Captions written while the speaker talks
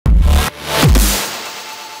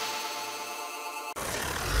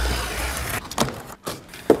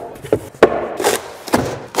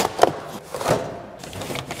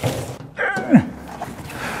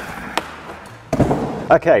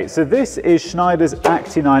Okay, so this is Schneider's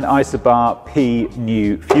Acti9 Isobar P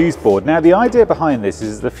new fuse board. Now the idea behind this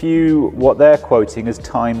is what they're quoting as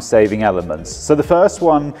time-saving elements. So the first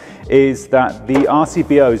one is that the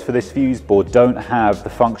RCBOs for this fuse board don't have the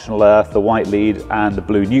functional earth, the white lead and the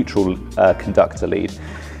blue neutral conductor lead.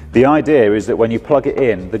 The idea is that when you plug it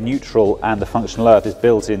in, the neutral and the functional earth is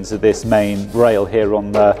built into this main rail here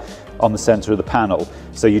on the center of the panel,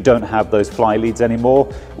 so you don't have those fly leads anymore,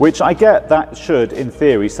 which I get that should in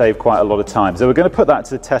theory save quite a lot of time. So we're going to put that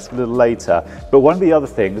to the test a little later. But one of the other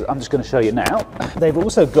things I'm just going to show you now, they've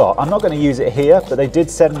also got, I'm not going to use it here, but they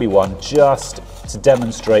did send me one just to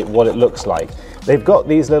demonstrate what it looks like. They've got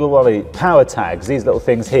these little power tags, these little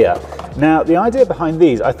things here. Now the idea behind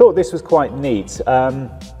these, I thought this was quite neat.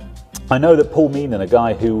 I know that Paul Meenan, a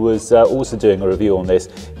guy who was also doing a review on this,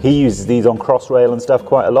 he uses these on Crossrail and stuff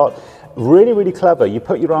quite a lot. Really, really clever. You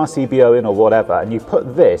put your RCBO in or whatever, and you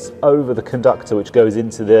put this over the conductor which goes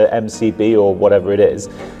into the MCB or whatever it is,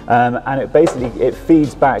 and it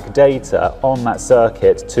feeds back data on that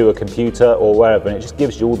circuit to a computer or wherever, and it just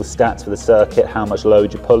gives you all the stats for the circuit, how much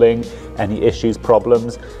load you're pulling, any issues,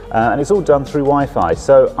 problems, and it's all done through Wi-Fi.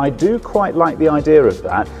 So I do quite like the idea of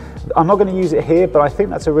that. I'm not going to use it here, but I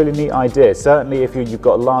think that's a really neat idea. Certainly if you've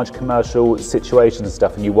got large commercial situations and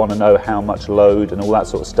stuff and you want to know how much load and all that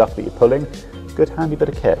sort of stuff that you're pulling, good handy bit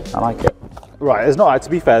of kit. I like it. Right, to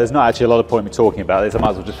be fair, there's not actually a lot of point in me talking about this. I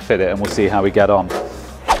might as well just fit it and we'll see how we get on.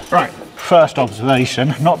 Right, first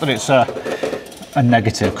observation, not that it's a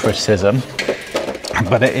negative criticism,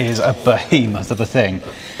 but it is a behemoth of a thing.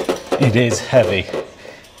 It is heavy,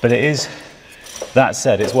 but it is, that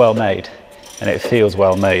said, it's well made. And it feels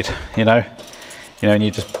well made, you know, and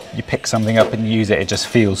you pick something up and you use it, it just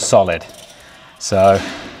feels solid. So,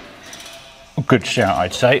 a good shout,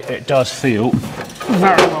 I'd say. It does feel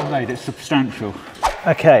very well made, it's substantial.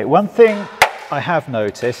 Okay, one thing I have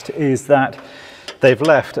noticed is that they've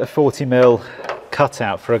left a 40mm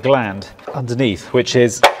cutout for a gland underneath, which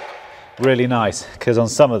is really nice, because on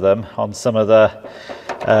some of the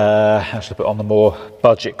on the more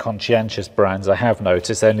budget conscientious brands, I have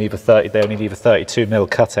noticed they only leave a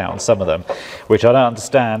 32mm cutout on some of them, which I don't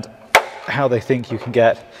understand how they think you can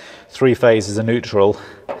get 3 phases of neutral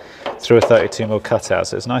through a 32mm cutout.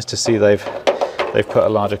 So it's nice to see they've put a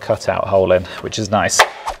larger cutout hole in, which is nice.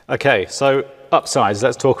 Okay, so upsides,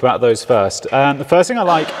 let's talk about those first. The first thing I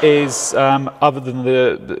like is, other than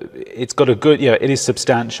it's got a good, it is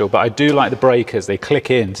substantial, but I do like the breakers. They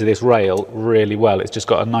click into this rail really well. It's just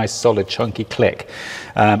got a nice solid chunky click.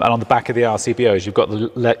 And on the back of the RCBOs, you've got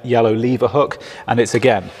the yellow lever hook, and it's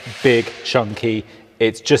again, big, chunky.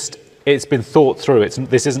 It's been thought through.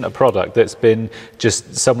 This isn't a product that's been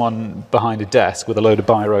just someone behind a desk with a load of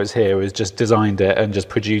biros here who's just designed it and just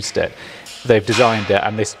produced it. They've designed it,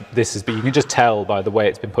 and this has been, you can just tell by the way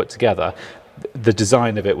it's been put together, the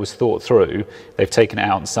design of it was thought through. They've taken it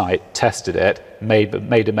out on site, tested it, made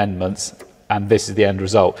amendments, and this is the end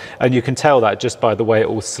result. And you can tell that just by the way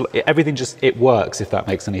everything it works, if that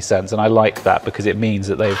makes any sense. And I like that because it means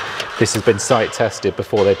that this has been site tested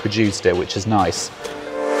before they produced it, which is nice.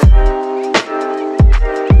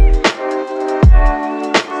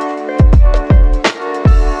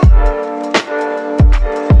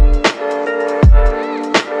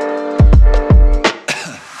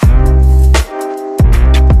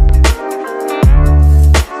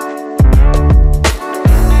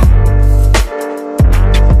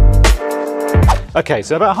 Okay,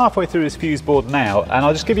 so about halfway through this fuse board now, and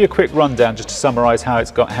I'll just give you a quick rundown just to summarise how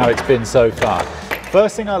it's been so far.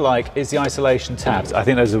 First thing I like is the isolation tabs. I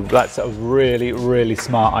think that's a really, really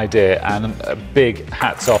smart idea, and a big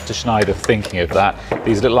hats off to Schneider for thinking of that.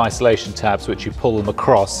 These little isolation tabs which you pull them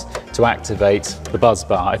across to activate the buzz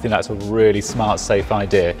bar. I think that's a really smart, safe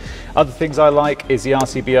idea. Other things I like is the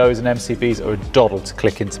RCBOs and MCBs are a doddle to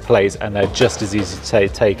click into place, and they're just as easy to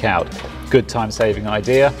take out. Good time-saving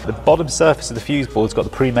idea. The bottom surface of the fuse board's got the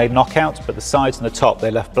pre-made knockouts, but the sides and the top they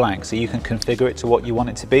left blank, so you can configure it to what you want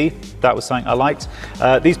it to be. That was something I liked.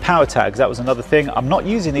 These power tags, that was another thing. I'm not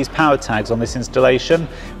using these power tags on this installation,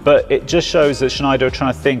 but it just shows that Schneider are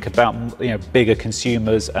trying to think about bigger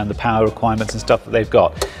consumers and the power requirements and stuff that they've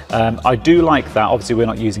got. I do like that. Obviously we're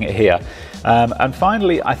not using it here. And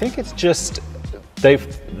finally, I think it's just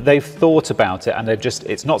they've thought about it, and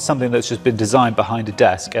it's not something that's just been designed behind a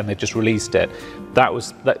desk and they've just released it.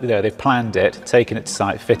 They've planned it, taken it to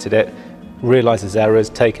site, fitted it, realised there's errors,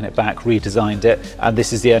 taken it back, redesigned it, and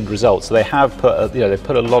this is the end result. So they have put they've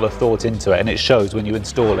put a lot of thought into it, and it shows when you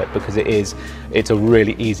install it, because it's a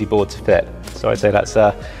really easy board to fit. So I'd say that's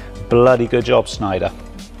a bloody good job, Schneider.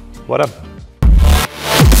 What up?